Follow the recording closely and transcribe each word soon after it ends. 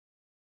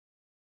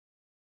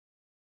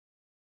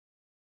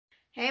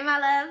Hey my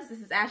loves, this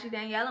is Ashley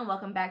Danielle and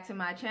welcome back to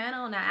my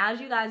channel. Now, as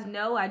you guys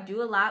know, I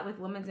do a lot with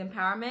women's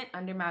empowerment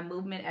under my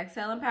movement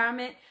Excel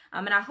Empowerment.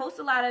 And I host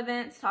a lot of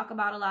events, talk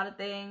about a lot of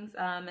things.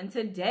 And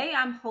today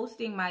I'm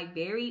hosting my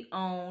very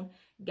own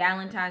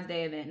Galentine's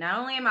Day event. Not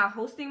only am I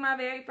hosting my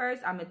very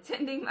first, I'm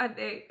attending my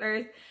very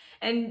first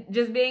and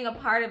just being a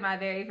part of my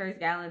very first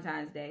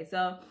Galentine's Day.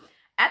 So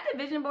at the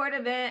vision board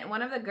event,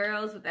 one of the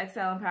girls with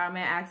Excel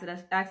Empowerment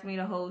asked me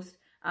to host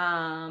a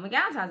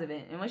Galentine's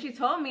event. And when she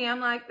told me,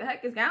 I'm like, the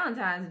heck is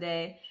Galentine's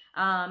Day?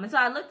 And so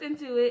I looked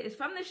into it. It's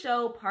from the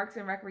show Parks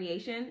and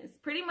Recreation. It's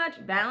pretty much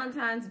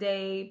Valentine's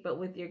Day, but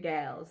with your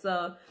gals.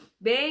 So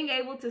being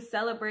able to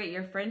celebrate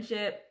your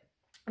friendship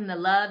and the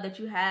love that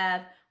you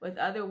have with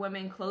other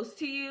women close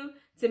to you,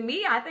 to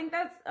me, I think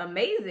that's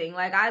amazing.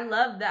 Like, I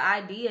love the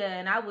idea,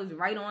 and I was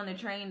right on the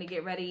train to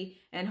get ready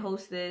and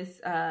host this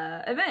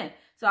event.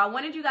 So I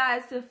wanted you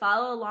guys to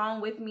follow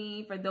along with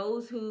me for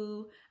those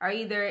who are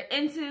either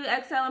into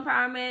Excel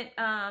Empowerment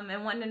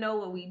and wanting to know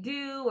what we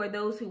do, or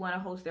those who want to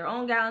host their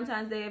own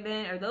Galentine's Day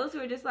event, or those who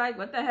are just like,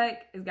 what the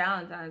heck is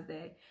Galentine's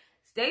Day?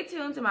 Stay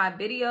tuned to my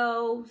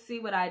video, see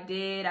what I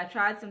did. I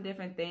tried some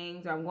different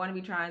things, or I'm going to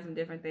be trying some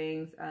different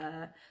things.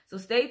 So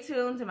stay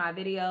tuned to my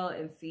video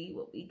and see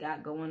what we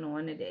got going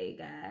on today,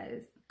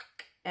 guys.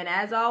 And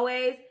as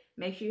always,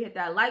 make sure you hit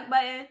that like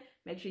button.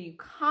 Make sure you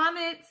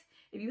comment.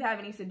 If you have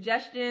any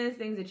suggestions,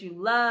 things that you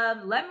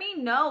love, let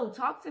me know.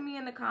 Talk to me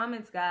in the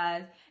comments,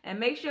 guys. And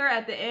make sure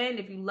at the end,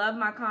 if you love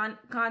my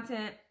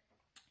content,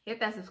 hit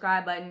that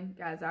subscribe button.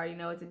 You guys already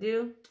know what to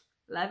do.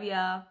 Love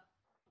y'all.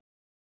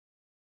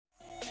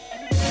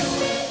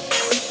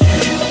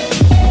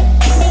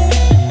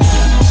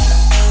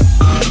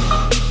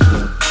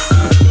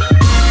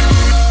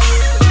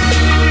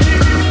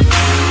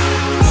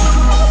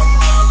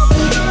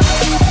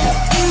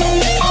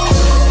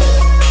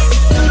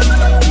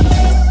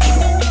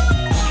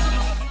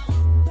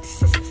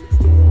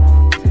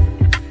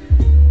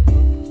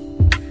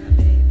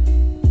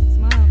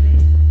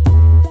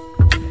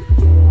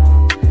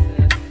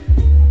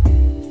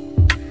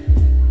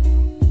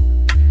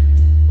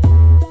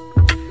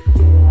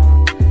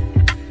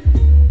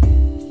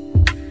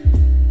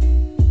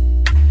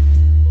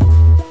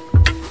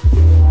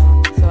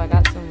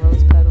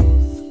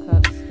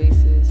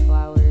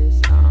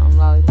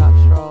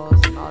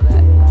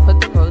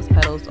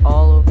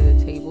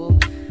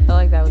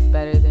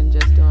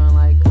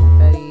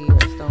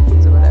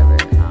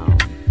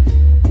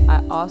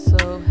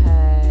 Also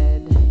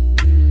had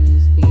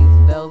used these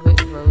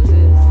velvet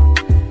roses.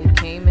 It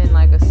came in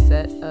like a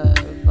set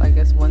of, I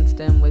guess, one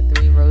stem with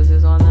 3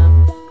 roses on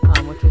them,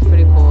 which was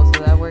pretty cool,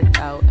 so that worked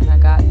out. And I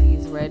got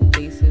these red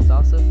vases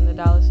also from the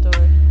dollar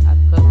store. I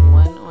put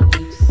one on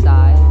each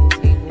side of the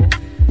table,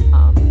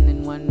 and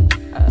then one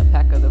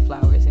pack of the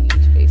flowers in each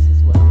vase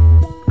as well.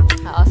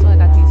 I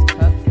got these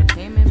cups. They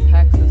came in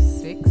packs of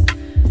 6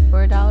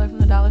 for $1 from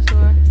the dollar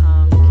store.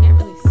 You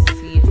can't really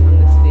see it from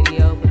this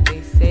video, but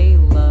they say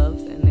love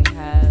and they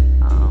have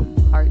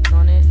hearts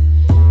on it.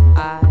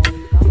 I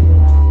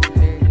thought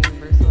very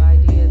universal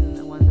ideas, and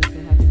the ones that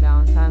say Happy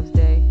Valentine's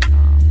Day,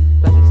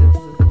 especially since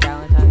this is a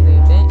Valentine's Day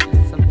event and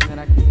it's something that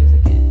I can use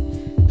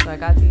again. So I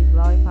got these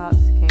lollipops,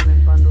 came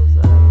in bundles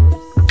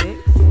of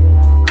 6,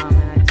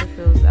 and I took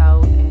those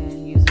out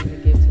and used them to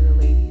give to the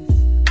ladies.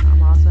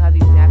 I also have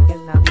these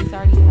napkins. Now these I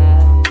already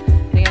have.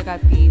 I think I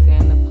got these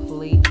and the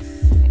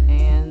plates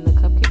and the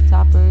cupcake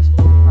toppers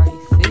from Party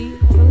City,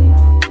 I believe.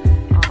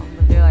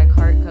 But they're like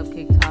heart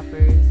cupcake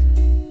toppers,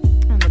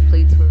 and the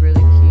plates were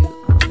really cute.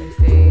 They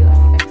say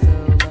like EXO,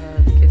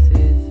 love,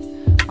 kisses,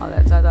 all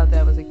that. So I thought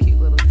that was a cute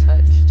little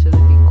touch to the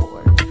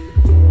decor.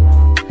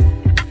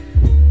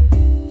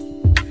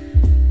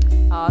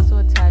 I also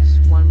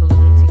attached one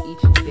balloon to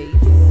each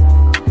vase,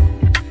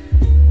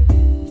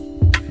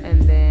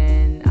 and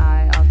then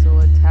I also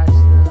attached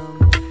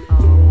them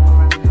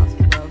around the house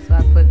as well. So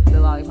I put the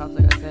lollipops,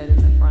 like I said, in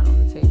the front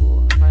on the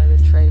table, in front of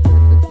the tray for the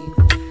cookies.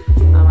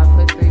 I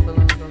put 3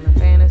 balloons on the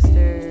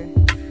banister,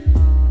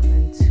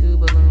 and 2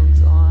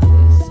 balloons on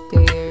the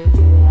stairs,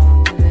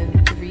 and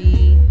then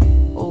 3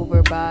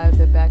 over by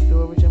the back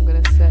door, which I'm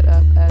going to set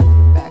up as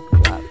the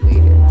backdrop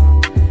later.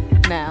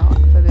 Now,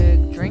 for the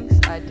drinks,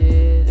 I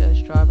did a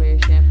strawberry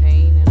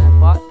champagne, and I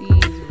bought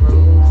these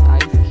rose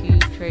ice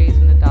cube trays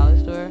from the dollar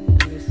store, and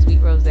this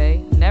sweet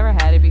rosé. Never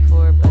had it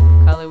before, but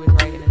the color was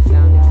right and it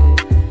sounded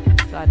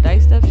good. So I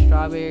diced up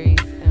strawberries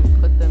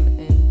and put them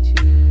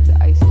into the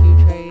ice cube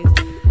trays.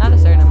 Not a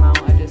certain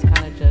amount, I just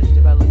kind of judged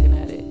it by looking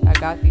at it. I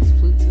got these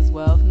flutes as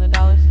well from the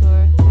dollar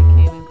store. They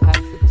came in packs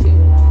of 2.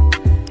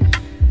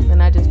 And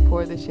then I just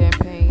poured the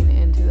champagne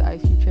into the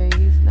ice cube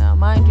trays. Now,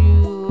 mind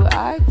you,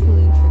 I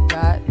completely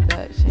forgot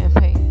that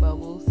champagne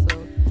bubbles,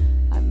 so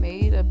I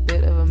made a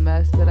bit of a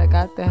mess, but I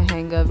got the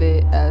hang of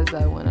it as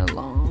I went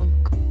along.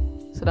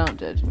 So don't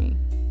judge me.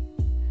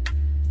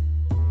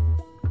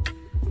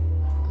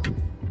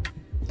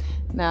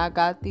 Now I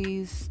got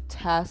these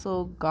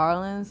tassel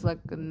garlands, like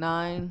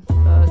 9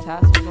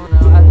 tassels on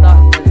them. I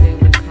thought that they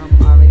would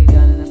come already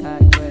done in the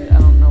pack, but